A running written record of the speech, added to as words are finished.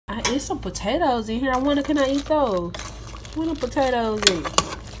There's some potatoes in here. I wonder, can I eat those? What are potatoes in?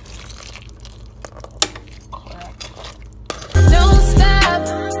 Crap. Don't stop.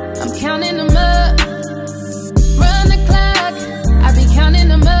 I'm counting them up. Run the clock. I be counting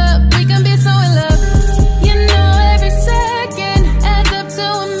them up. We can be so in love. You know every second adds up to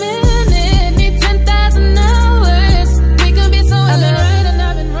a minute. Need 10,000 hours. We can be so in love. I've been right and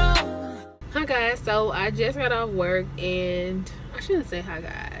I've been wrong. Hi guys, so I just got off work and I shouldn't say hi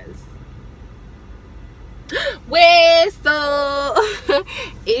guys. So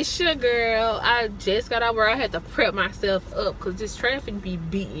it's your girl. I just got off work. I had to prep myself up because this traffic be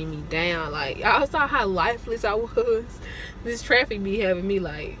beating me down. Like, y'all saw how lifeless I was. This traffic be having me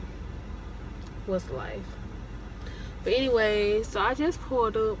like, what's life? But anyway, so I just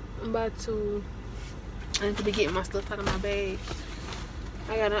pulled up. I need to be getting my stuff out of my bag.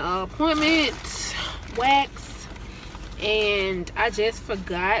 I got an appointment, wax, and I just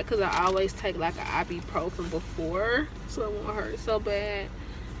forgot because I always take like an ibuprofen before, so it won't hurt so bad.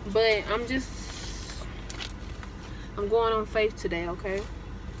 But I'm going on faith today, okay?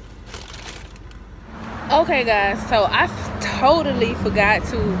 Okay guys, so I totally forgot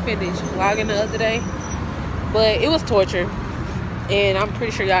to finish vlogging the other day, but it was torture, and I'm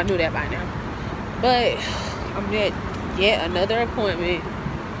pretty sure y'all knew that by now. But I'm at yet another appointment.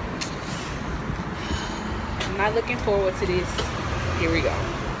 I'm not looking forward to this. Here we go.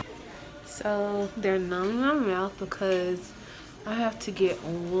 So they're numbing my mouth because I have to get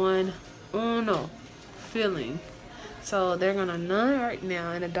one filling. So they're gonna numb it right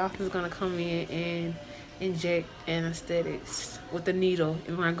now, and the doctor's gonna come in and inject anesthetics with the needle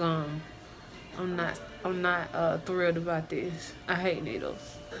in my gum. I'm not thrilled about this. I hate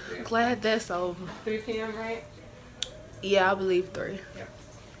needles. Glad that's over. 3 p.m. right? Yeah, I believe 3. Yep.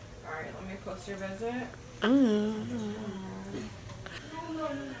 All right, let me post your visit.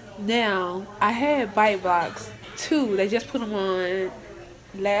 Now I had bite box 2. They just put them on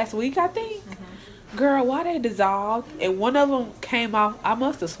last week, I think. Girl, why they dissolved and one of them came off? I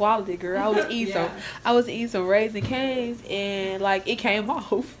must have swallowed it, girl. I was eating some Raisin Cane's and like it came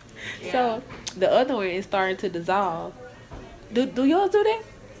off. Yeah. So the other one is starting to dissolve. Do yours do that?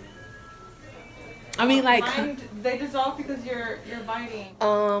 I mean, like, mine, they dissolve because you're biting.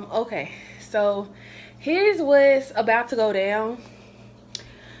 Okay, so here's what's about to go down.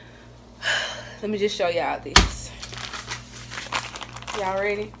 Let me just show y'all this. Y'all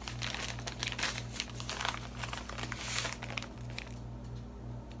ready?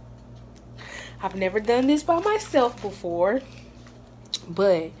 I've never done this by myself before,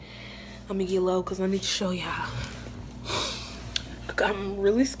 but let me get low because I need to show y'all. I'm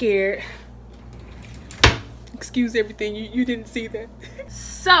really scared. Excuse everything, you didn't see that.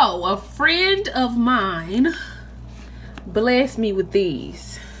 So a friend of mine blessed me with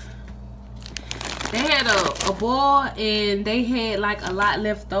these. They had a bowl and they had like a lot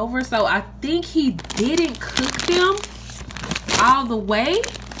left over, so I think he didn't cook them all the way.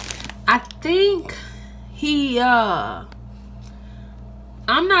 I think he I'm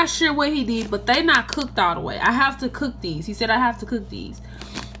not sure what he did, but they not cooked all the way. I have to cook these. He said I have to cook these.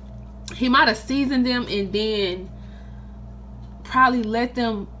 He might have seasoned them and then probably let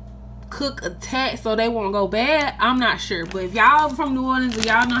them cook a tad so they won't go bad. I'm not sure, but if y'all from New Orleans and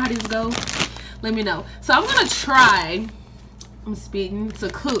y'all know how these go, let me know. So I'm gonna try, I'm spitting, to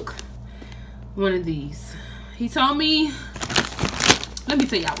cook one of these. He told me, let me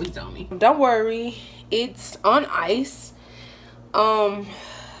tell y'all what he told me. Don't worry, it's on ice. So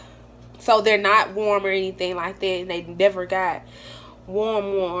they're not warm or anything like that, and they never got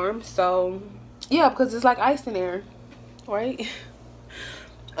warm. So yeah, because it's like ice in there, right?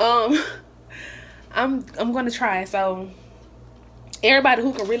 I'm gonna try. So everybody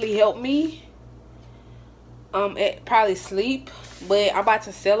who can really help me probably sleep, but I'm about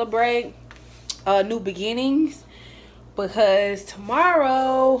to celebrate new beginnings because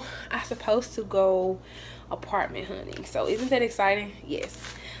tomorrow I'm supposed to go apartment hunting. So isn't that exciting? Yes.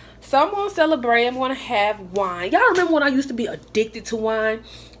 So I'm gonna celebrate. I'm gonna have wine. Y'all remember when I used to be addicted to wine,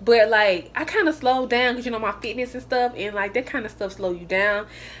 but like I kind of slowed down because, you know, my fitness and stuff, and like that kind of stuff slow you down.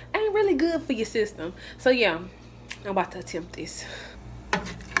 Ain't really good for your system. So yeah, I'm about to attempt this.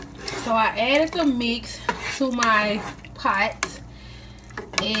 So I added the mix to my pot,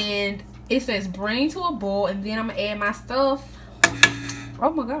 and it says bring to a boil, and then I'm gonna add my stuff. Oh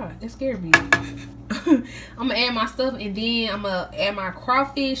my god, that scared me. I'm gonna add my stuff, and then I'm gonna add my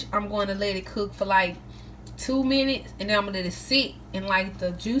crawfish. I'm going to let it cook for like 2 minutes, and then I'm gonna let it sit in like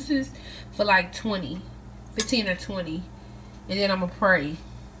the juices for like 15 or 20, and then I'm gonna pray,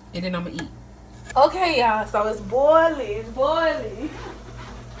 and then I'm gonna eat. Okay, y'all, so it's boiling,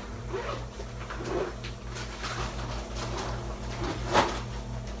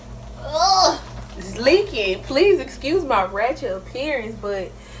 again. Please excuse my ratchet appearance,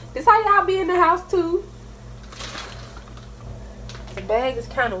 but this how y'all be in the house too. The bag is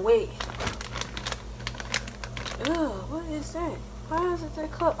kind of wet. Ugh, what is that? Why is it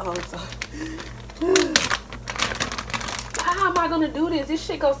that cup? Oh, it's how am I gonna do this? This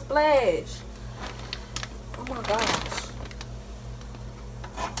shit go splash. Oh my gosh.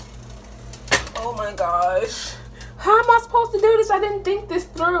 Oh my gosh. How am I supposed to do this? I didn't think this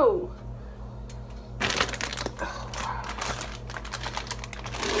through.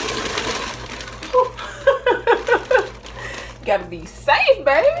 Gotta be safe,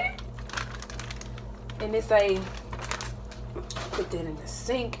 baby. And it say, put that in the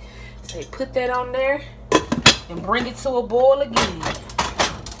sink. Say, put that on there and bring it to a boil again.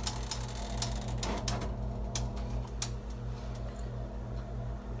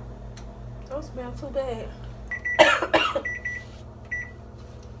 Don't smell too bad.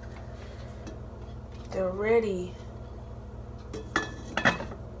 They're ready.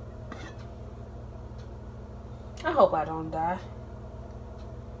 I hope I don't die.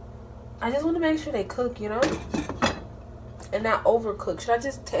 I just want to make sure they cook, you know, and not overcook. Should I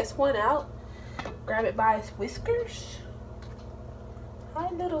just test one out? Grab it by its whiskers.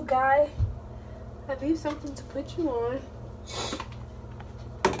 Hi, little guy. I need something to put you on.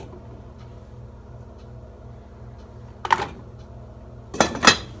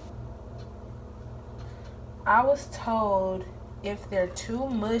 I was told if they're too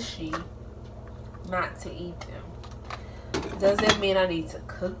mushy, not to eat them. Does that mean I need to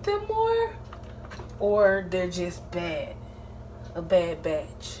cook them more? Or they're just bad? A bad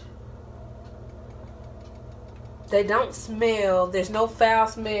batch. They don't smell. There's no foul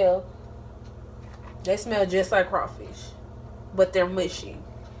smell. They smell just like crawfish. But they're mushy.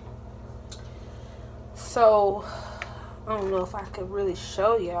 So, I don't know if I could really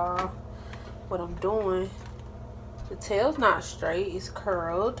show y'all what I'm doing. The tail's not straight. It's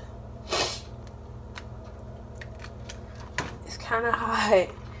curled. Kind of hot,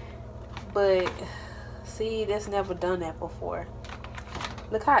 but see, that's never done that before.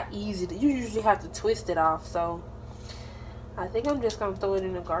 Look how easy you usually have to twist it off. So I think I'm just gonna throw it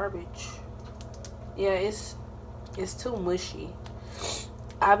in the garbage. Yeah, it's too mushy.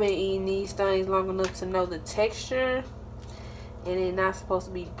 I've been eating these things long enough to know the texture, and they're not supposed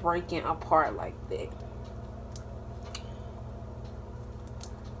to be breaking apart like that.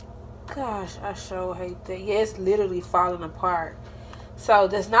 Gosh, I sure hate that. Yeah, it's literally falling apart. So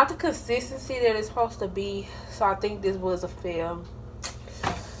that's not the consistency that it's supposed to be. So I think this was a fail.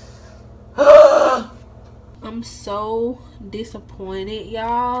 I'm so disappointed,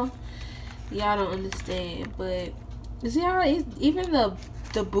 y'all. Y'all don't understand, but see how even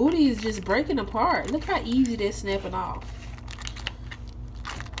the booty is just breaking apart. Look how easy they're snapping off.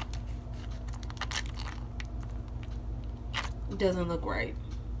 It doesn't look right.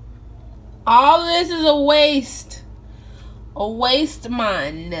 All this is a waste. A waste,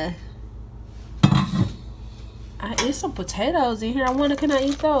 man. There's some potatoes in here. I wonder, can I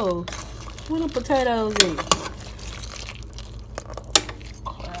eat those? What are potatoes in?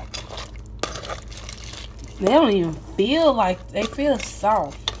 Crap. They don't even feel like, they feel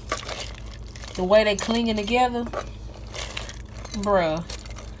soft. The way they clinging together. Bruh.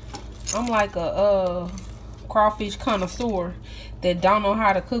 I'm like a crawfish connoisseur that don't know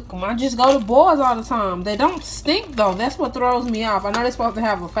how to cook them. I just go to boils all the time. They don't stink though. That's what throws me off. I know they're supposed to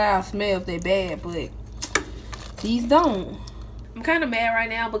have a foul smell if they're bad, but these don't. I'm kind of mad right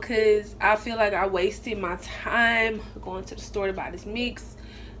now because I feel like I wasted my time going to the store to buy this mix.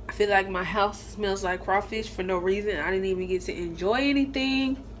 I feel like my house smells like crawfish for no reason. I didn't even get to enjoy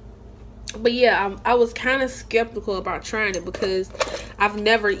anything. But yeah, I was kind of skeptical about trying it because I've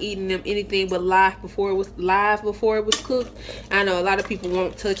never eaten them anything but live before it was cooked. I know a lot of people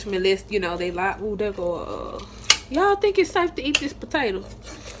won't touch them unless, you know, they live. Ooh, they go. Y'all think it's safe to eat this potato?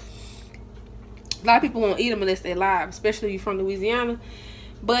 A lot of people won't eat them unless they're live, especially if you're from Louisiana.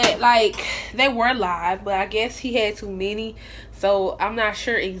 But like, they were live, but I guess he had too many, so I'm not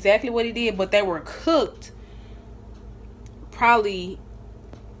sure exactly what he did. But they were cooked probably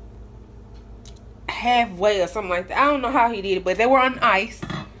halfway or something like that. I don't know how he did it, but they were on ice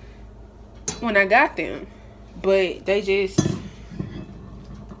when I got them. But they just,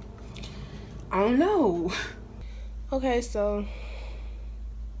 I don't know. Okay, so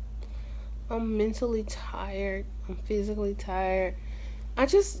I'm mentally tired. I'm physically tired. I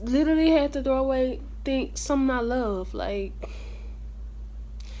just literally had to throw away something I love. Like,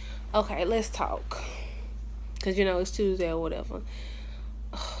 okay, let's talk. Because, you know, it's Tuesday or whatever.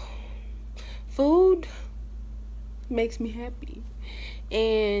 Food makes me happy.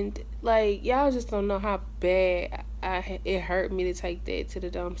 And like, y'all just don't know how bad it hurt me to take that to the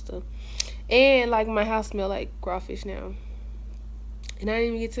dumpster. And like, my house smell like crawfish now, and I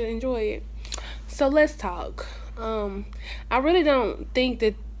didn't even get to enjoy it. So let's talk. I really don't think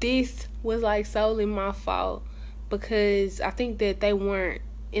that this was like solely my fault, because I think that they weren't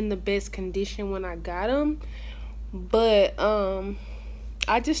in the best condition when I got them. But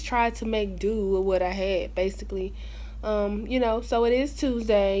I just tried to make do with what I had, basically. You know, so it is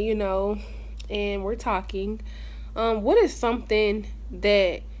Tuesday, you know, and we're talking. What is something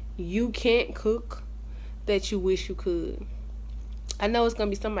that you can't cook that you wish you could? I know it's gonna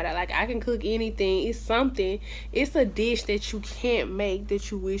be somebody like, I can cook anything. It's something. It's a dish that you can't make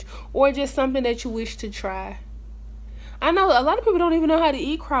that you wish, or just something that you wish to try. I know a lot of people don't even know how to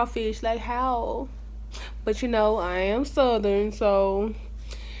eat crawfish. Like, how? But you know, I am Southern, so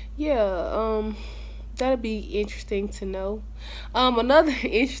yeah. That'll be interesting to know. Another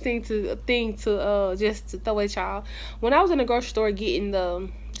interesting thing to just to throw at y'all. When I was in the grocery store getting the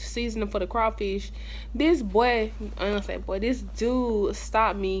seasoning for the crawfish, this boy, this dude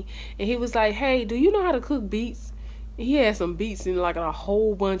stopped me, and he was like, "Hey, do you know how to cook beets?" And he had some beets in like a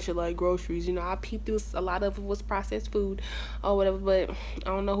whole bunch of like groceries. You know, I peeped through, a lot of it was processed food or whatever, but I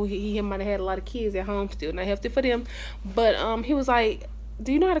don't know who he might have had a lot of kids at home still, not healthy for them. But he was like,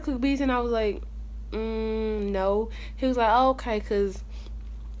 "Do you know how to cook beets?" And I was like, no. He was like, oh, okay, because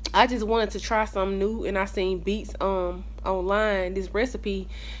I just wanted to try something new, and I seen beets online, this recipe,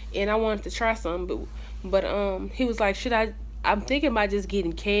 and I wanted to try something. But he was like, I'm thinking about just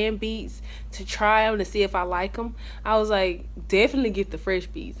getting canned beets to try them to see if I like them. I was like, definitely get the fresh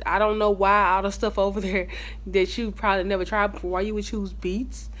beets. I don't know why all the stuff over there that you probably never tried before, why you would choose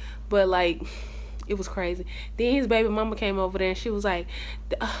beets, but like, it was crazy. Then his baby mama came over there, and she was like,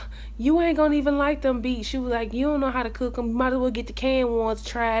 you ain't gonna even like them beets. She was like, you don't know how to cook them. You might as well get the canned ones to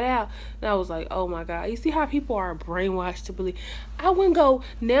try it out. And I was like, oh my God. You see how people are brainwashed to believe. I wouldn't go,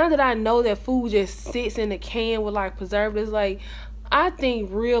 now that I know that food just sits in a can with like preservatives, like, I think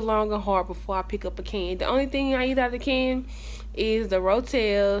real long and hard before I pick up a can. The only thing I eat out of the can is the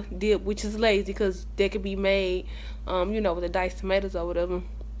Rotel dip, which is lazy because that could be made, you know, with the diced tomatoes or whatever,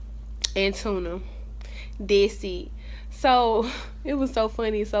 and tuna. That's it. So it was so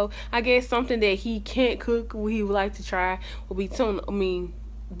funny. So I guess something that he can't cook, what he would like to try, would be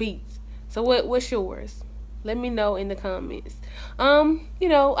beets. So what's yours? Let me know in the comments. You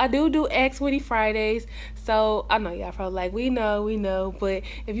know, I do Ask Witty Fridays, so I know y'all probably like, we know, but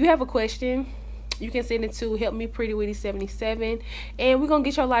if you have a question, you can send it to helpmeprettywitty77, and we're gonna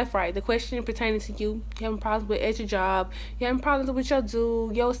get your life right. The question pertaining to you having problems with at your job, you having problems with your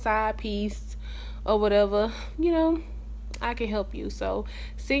dude, your side piece, or whatever, you know, I can help you. So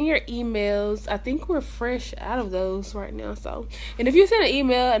send your emails. I think we're fresh out of those right now. So, and if you send an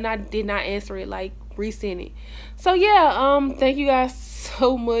email and I did not answer it, like, resend it. So yeah, thank you guys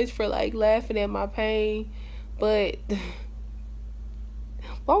so much for like laughing at my pain. But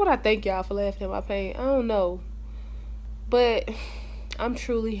why would I thank y'all for laughing at my pain? I don't know. But I'm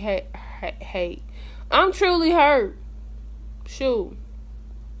truly I'm truly hurt. Shoot.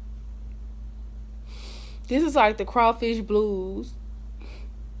 This is like the Crawfish Blues.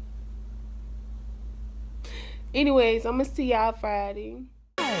 Anyways, I'm gonna see y'all Friday.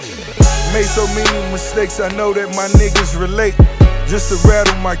 Made so many mistakes, I know that my niggas relate. Just to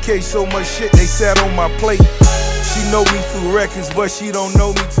rattle my case, so much shit they sat on my plate. She know me through records, but she don't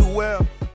know me too well.